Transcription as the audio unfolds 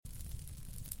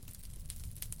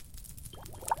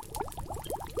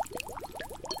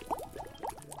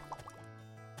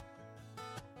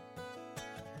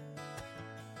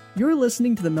You're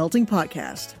listening to The Melting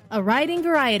Podcast, a writing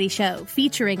variety show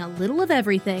featuring a little of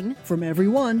everything from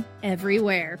everyone,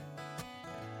 everywhere.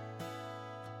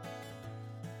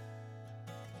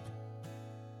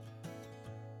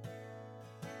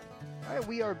 All right,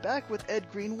 we are back with Ed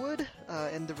Greenwood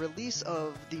and the release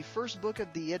of the first book of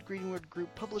the Ed Greenwood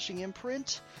Group publishing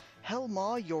imprint, Hell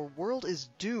Ma, Your World is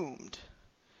Doomed.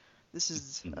 This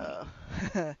is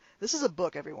this is a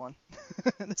book, everyone.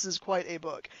 This is quite a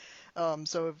book.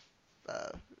 So if,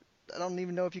 I don't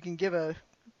even know if you can give a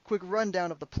quick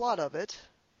rundown of the plot of it.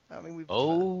 I mean,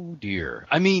 Oh dear.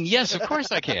 I mean, yes, of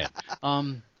course I can.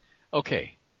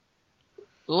 Okay.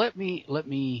 Let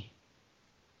me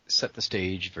set the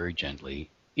stage very gently.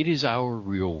 It is our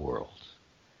real world.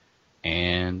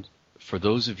 And for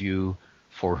those of you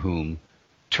for whom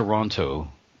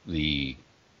Toronto, the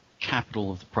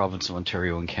capital of the province of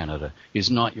Ontario in Canada,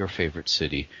 is not your favorite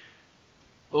city,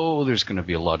 there's going to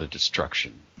be a lot of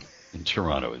destruction in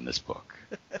Toronto in this book.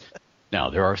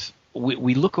 Now,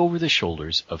 we look over the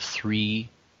shoulders of three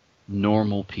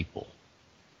normal people.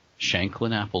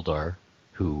 Shanklin Appledar,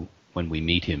 who, when we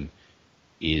meet him,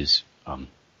 is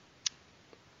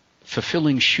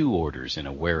fulfilling shoe orders in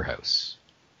a warehouse,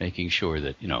 making sure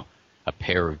that, a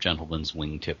pair of gentlemen's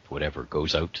wingtip, whatever,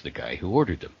 goes out to the guy who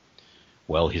ordered them.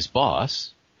 Well, his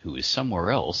boss, who is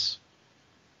somewhere else,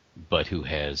 but who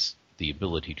has the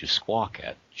ability to squawk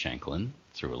at Shanklin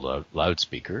through a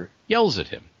loudspeaker, yells at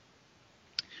him.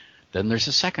 Then there's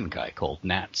a second guy called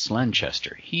Nat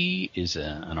Slanchester. He is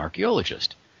an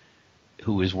archaeologist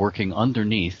who is working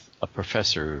underneath a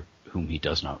professor whom he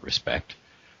does not respect,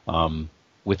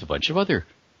 with a bunch of other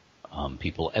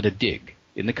people at a dig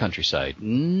in the countryside,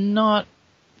 not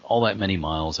all that many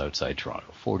miles outside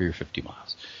Toronto, 40 or 50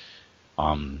 miles.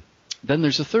 Then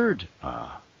there's a third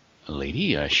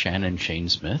lady, Shannon Shane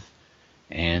Smith,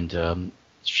 and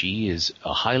she is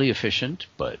a highly efficient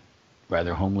but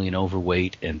rather homely and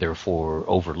overweight and therefore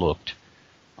overlooked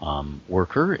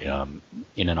worker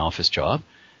in an office job.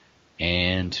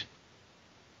 And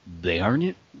they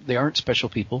aren't special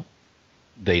people.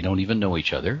 They don't even know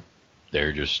each other.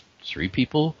 They're just three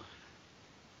people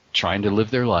trying to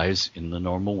live their lives in the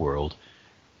normal world.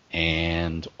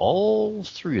 And all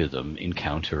three of them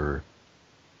encounter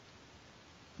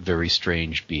very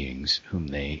strange beings whom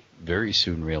they very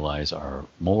soon realize are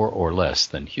more or less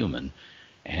than human.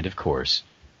 And of course,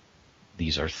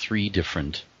 these are three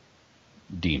different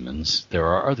demons. There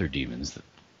are other demons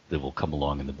that will come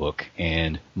along in the book,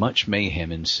 and much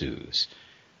mayhem ensues.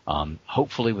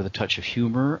 Hopefully with a touch of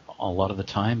humor a lot of the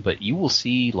time, but you will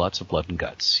see lots of blood and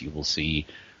guts. You will see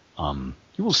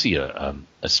a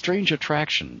strange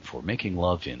attraction for making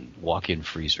love in walk-in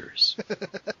freezers.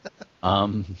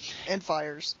 And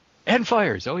fires. And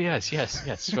fires. Oh, yes.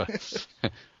 Yes.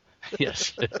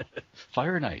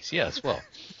 Fire and ice. Yes. Well,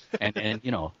 and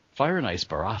fire and ice,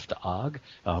 Baraf de Og,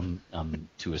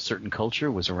 to a certain culture,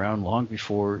 was around long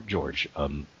before George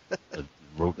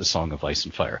wrote the Song of Ice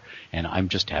and Fire. And I'm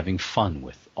just having fun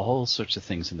with all sorts of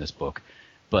things in this book.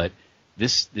 But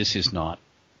this is not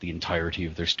the entirety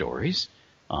of their stories.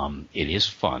 It is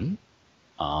fun.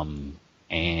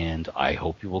 And I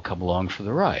hope you will come along for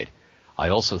the ride. I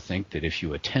also think that if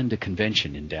you attend a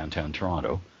convention in downtown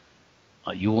Toronto,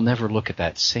 you will never look at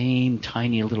that same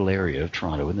tiny little area of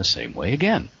Toronto in the same way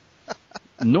again.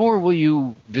 Nor will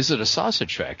you visit a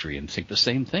sausage factory and think the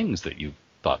same things that you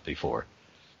thought before.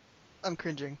 I'm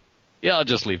cringing. Yeah, I'll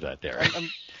just leave that there.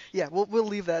 Yeah, we'll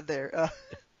leave that there.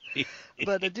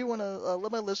 But I do want to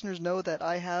let my listeners know that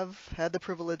I have had the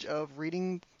privilege of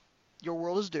reading Your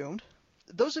World is Doomed.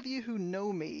 Those of you who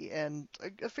know me, and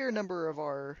a fair number of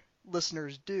our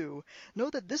listeners do, know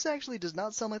that this actually does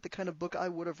not sound like the kind of book I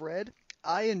would have read.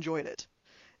 I enjoyed it.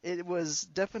 It was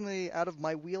definitely out of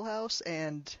my wheelhouse,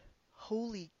 and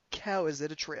holy cow, is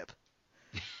it a trip.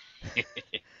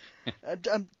 I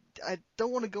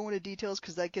don't want to go into details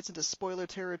because that gets into spoiler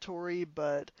territory,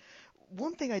 but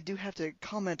one thing I do have to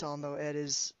comment on, though, Ed,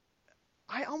 is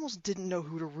I almost didn't know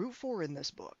who to root for in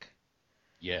this book.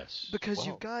 Yes. Because wow.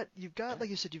 you've got,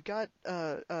 like you said, you've got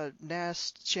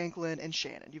Nast, Shanklin, and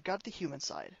Shannon. You've got the human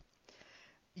side.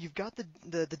 You've got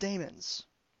the daemons.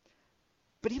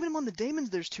 But even among the daemons,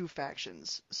 there's two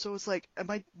factions. So it's like, am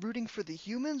I rooting for the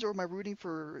humans, or am I rooting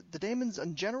for the daemons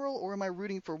in general, or am I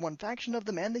rooting for one faction of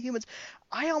them and the humans?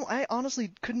 I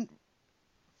honestly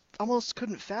almost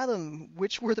couldn't fathom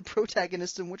which were the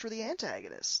protagonists and which were the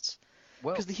antagonists.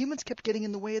 Because the humans kept getting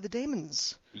in the way of the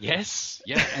daemons. Yes,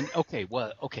 yeah, and okay.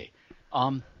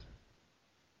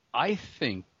 I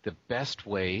think the best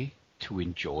way to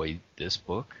enjoy this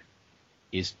book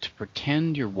is to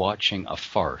pretend you're watching a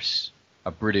farce, a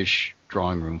British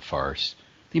drawing room farce,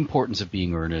 The Importance of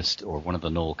Being Earnest, or one of the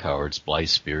Noel Cowards, Blithe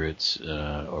Spirits,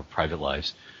 or Private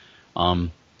Lives,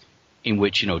 in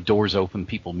which, doors open,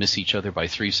 people miss each other by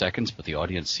 3 seconds, but the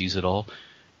audience sees it all,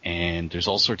 and there's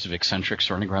all sorts of eccentrics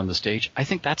running around the stage. I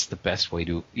think that's the best way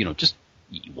to, just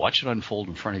watch it unfold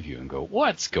in front of you and go,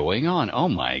 what's going on? Oh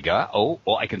my God. Oh,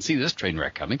 I can see this train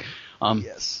wreck coming.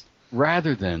 Yes.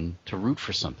 Rather than to root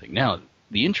for something. Now,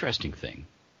 the interesting thing,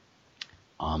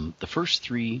 the first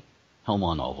 3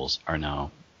 Helmar novels are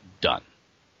now done.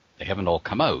 They haven't all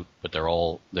come out, but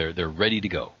they're ready to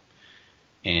go.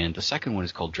 And the second one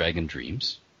is called Dragon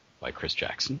Dreams by Chris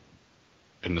Jackson.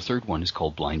 And the third one is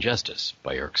called Blind Justice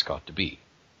by Eric Scott DeBee.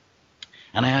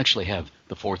 And I actually have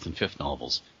the 4th and 5th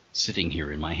novels sitting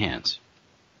here in my hands.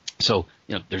 So,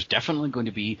 there's definitely going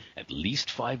to be at least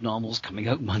 5 novels coming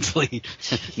out monthly,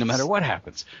 no matter what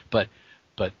happens. But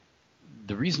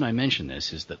the reason I mention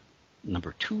this is that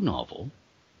number 2 novel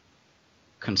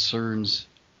concerns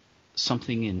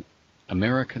something in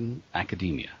American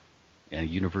academia, a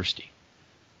university,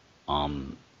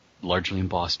 largely in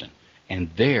Boston. And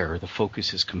there, the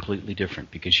focus is completely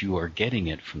different because you are getting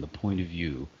it from the point of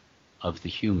view of the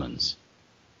humans,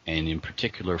 and in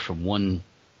particular from one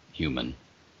human,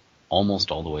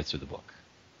 almost all the way through the book.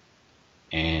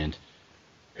 And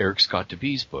Eric Scott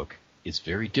DeBee's book is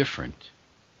very different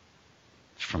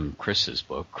from Chris's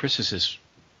book. Chris's is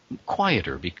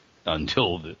quieter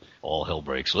until all hell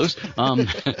breaks loose,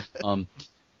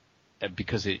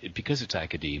 because it's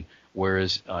academe.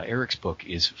 Whereas Eric's book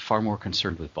is far more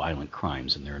concerned with violent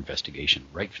crimes and their investigation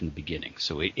right from the beginning.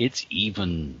 So it's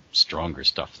even stronger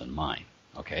stuff than mine.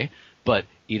 Okay, but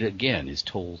it again is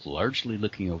told largely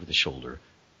looking over the shoulder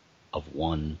of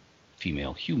one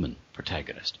female human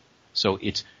protagonist. So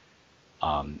it's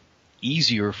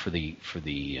easier for the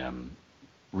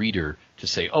reader to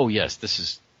say, oh yes, this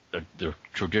is the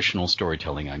traditional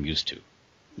storytelling I'm used to.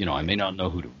 I may not know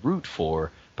who to root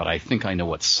for, but I think I know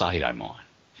what side I'm on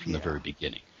from the very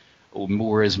beginning.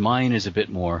 Whereas mine is a bit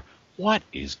more, what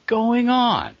is going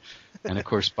on? And of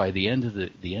course, by the end of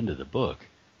the book,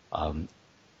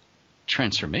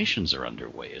 transformations are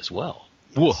underway as well.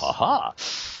 Woo-ha-ha!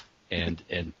 And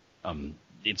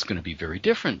it's going to be very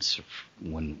different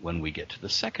when we get to the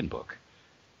second book,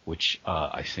 which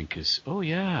I think is,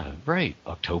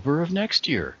 October of next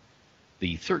year,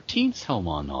 the 13th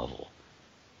Helmar novel,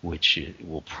 which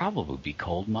will probably be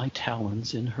called My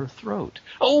Talons in Her Throat.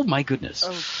 Oh, my goodness.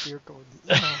 Oh, dear God.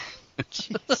 Oh,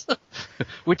 jeez.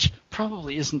 Which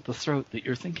probably isn't the throat that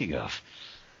you're thinking of.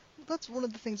 That's one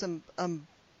of the things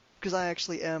because I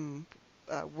actually am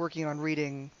working on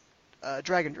reading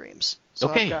Dragon Dreams. So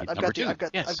okay, I've got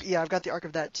the arc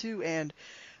of that too, and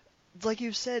like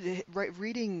you said,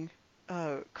 reading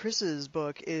Chris's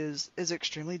book is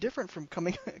extremely different from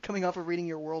coming off of reading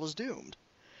Your World is Doomed.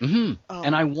 Mm-hmm.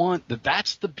 And I want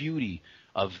that's the beauty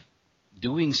of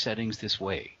doing settings this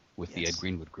way with the Ed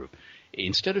Greenwood group.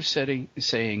 Instead of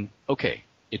saying, okay,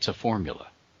 it's a formula,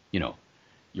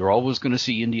 you're always going to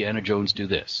see Indiana Jones do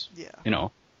this,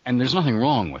 and there's nothing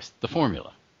wrong with the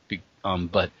formula.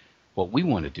 But what we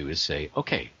want to do is say,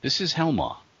 okay, this is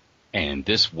Helmar, and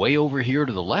this way over here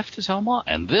to the left is Helmar,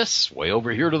 and this way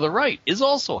over here to the right is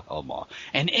also Helmar,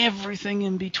 and everything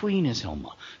in between is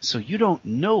Helmar. So you don't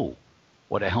know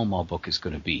what a Helmar book is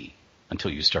going to be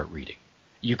until you start reading.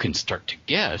 You can start to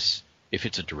guess if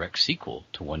it's a direct sequel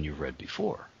to one you've read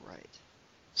before. Right.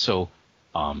 So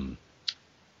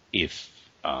if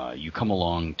you come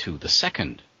along to the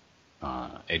second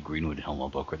Ed Greenwood Helmar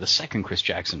book, or the second Chris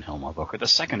Jackson Helmar book, or the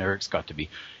second Eric Scott DeBee,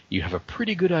 you have a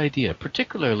pretty good idea,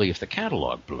 particularly if the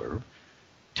catalog blurb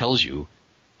tells you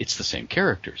it's the same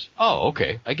characters. Oh,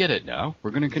 okay, I get it now.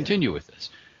 We're going to continue with this.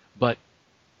 But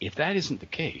if that isn't the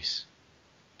case,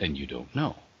 then you don't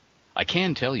know. I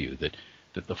can tell you that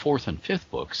the 4th and 5th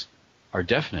books are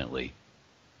definitely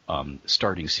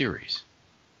starting series.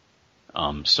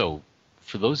 So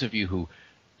for those of you who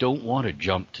don't want to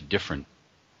jump to different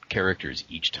characters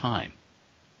each time,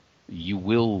 you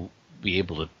will be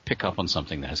able to pick up on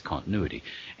something that has continuity.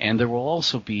 And there will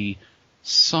also be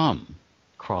some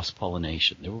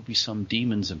cross-pollination. There will be some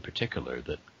demons in particular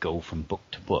that go from book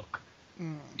to book,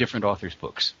 different authors'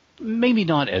 books. Maybe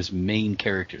not as main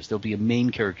characters. There'll be main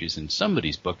characters in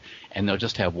somebody's book, and they'll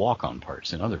just have walk-on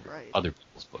parts in other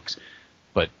people's books.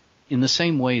 But in the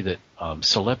same way that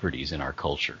celebrities in our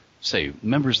culture, say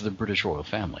members of the British royal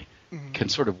family, can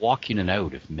sort of walk in and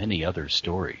out of many other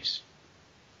stories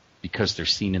because they're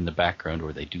seen in the background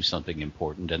or they do something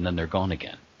important and then they're gone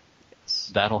again.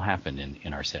 Yes. That'll happen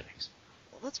in our settings.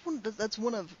 Well, that's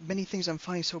one of many things I'm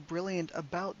finding so brilliant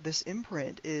about this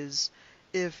imprint is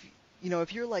if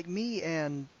you're like me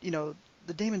and,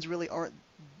 the Damons really aren't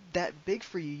that big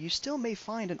for you, you still may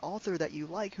find an author that you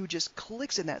like who just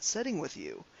clicks in that setting with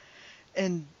you.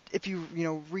 And if you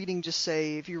reading, just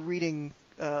say, if you're reading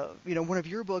one of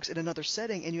your books in another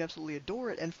setting and you absolutely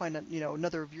adore it, and find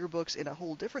another of your books in a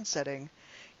whole different setting,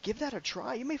 give that a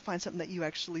try. You may find something that you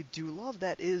actually do love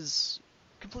that is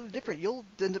completely different. You'll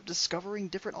end up discovering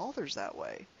different authors that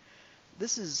way.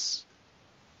 This is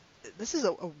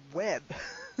a web.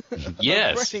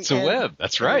 Yes, it's a web.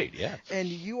 That's right. Yeah. And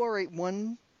you are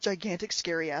one gigantic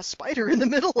scary ass spider in the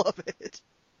middle of it.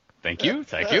 Thank you.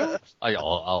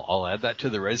 I'll add that to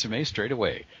the resume straight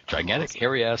away. Gigantic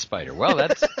hairy ass spider. Well,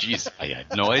 that's geez. I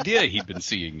had no idea he'd been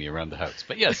seeing me around the house.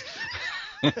 But yes,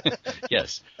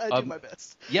 yes. I do my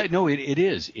best. Yeah. No. It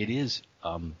is.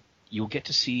 You'll get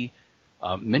to see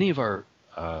many of our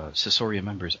Caesoria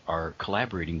members are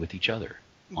collaborating with each other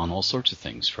on all sorts of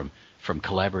things, from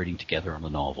collaborating together on a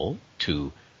novel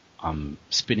to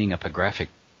spinning up a graphic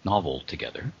novel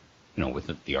together,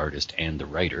 with the artist and the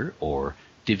writer, or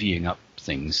divvying up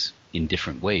things in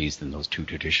different ways than those two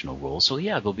traditional roles. So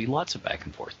yeah, there'll be lots of back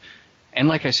and forth. And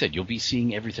like I said, you'll be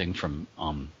seeing everything from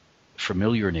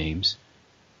familiar names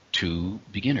to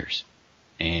beginners.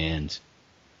 And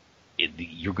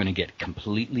you're going to get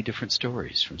completely different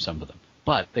stories from some of them.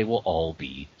 But they will all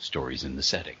be stories in the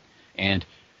setting. And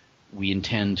we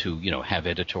intend to, have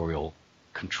editorial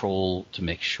control to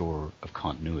make sure of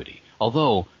continuity.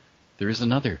 Although there is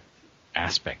another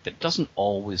aspect that doesn't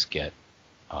always get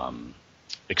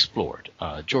explored.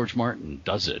 George Martin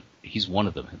does it. He's one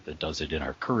of them that does it in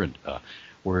our current,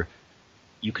 where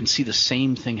you can see the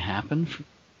same thing happen,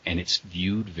 and it's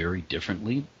viewed very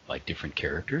differently by different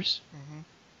characters. Mm-hmm.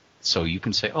 So you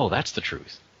can say, "Oh, that's the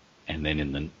truth," and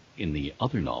then in the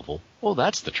other novel, "Oh,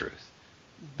 that's the truth."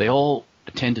 They all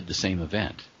attended the same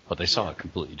event, but they saw it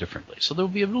completely differently. So there'll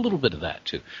be a little bit of that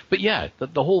too. But yeah,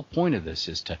 the whole point of this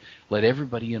is to let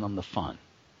everybody in on the fun,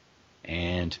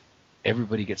 and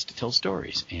everybody gets to tell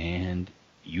stories, and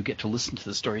you get to listen to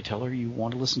the storyteller you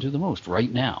want to listen to the most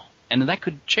right now. And that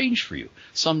could change for you.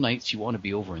 Some nights you want to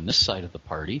be over on this side of the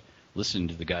party, listening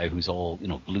to the guy who's all,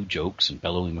 blue jokes and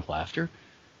bellowing with laughter.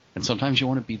 And sometimes you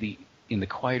want to be in the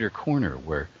quieter corner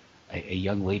where a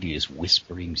young lady is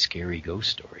whispering scary ghost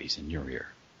stories in your ear.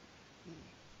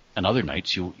 And other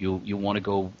nights you'll want to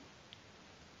go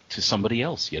to somebody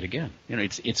else yet again.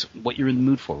 It's what you're in the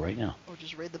mood for right now. Or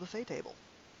just raid the buffet table.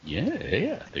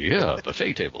 Yeah,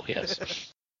 buffet table,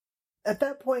 yes. At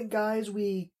that point, guys,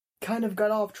 we kind of got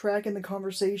off track in the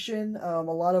conversation. A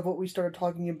lot of what we started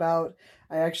talking about,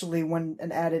 I actually went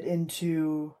and added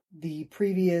into the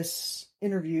previous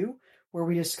interview where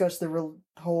we discussed the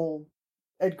whole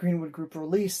Ed Greenwood Group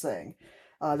release thing.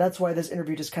 That's why this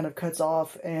interview just kind of cuts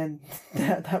off, and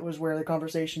that was where the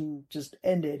conversation just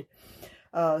ended.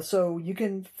 So you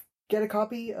can get a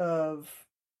copy of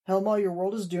Helma, Your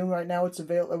World is Doomed. Right now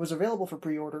it was available for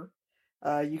pre-order.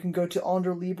 You can go to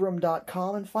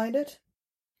onderlibrum.com and find it.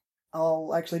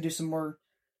 I'll actually do some more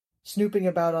snooping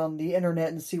about on the internet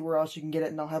and see where else you can get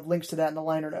it, and I'll have links to that in the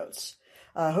liner notes.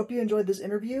 I hope you enjoyed this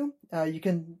interview. You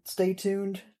can stay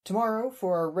tuned tomorrow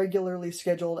for our regularly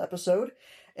scheduled episode.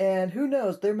 And who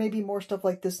knows, there may be more stuff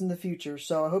like this in the future.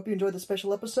 So I hope you enjoyed the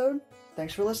special episode.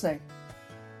 Thanks for listening.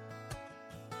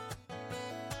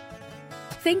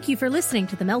 Thank you for listening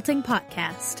to the Melting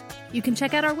Podcast. You can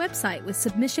check out our website with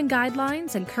submission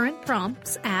guidelines and current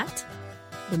prompts at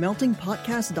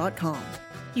themeltingpodcast.com.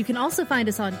 You can also find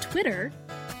us on Twitter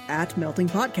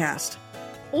 @meltingpodcast.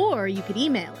 Or you can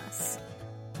email us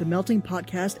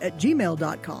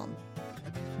themeltingpodcast@gmail.com.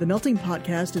 The Melting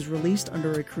Podcast is released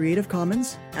under a Creative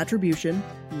Commons Attribution,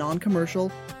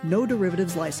 Non-Commercial, No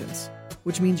Derivatives license,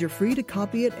 which means you're free to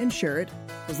copy it and share it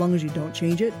as long as you don't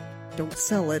change it, don't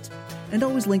sell it, and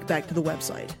always link back to the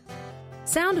website.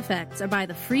 Sound effects are by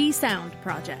the Free Sound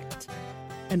Project.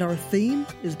 And our theme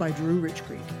is by Drew Rich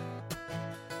Creek.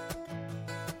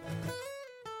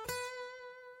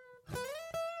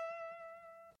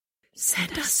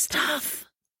 Send us stuff.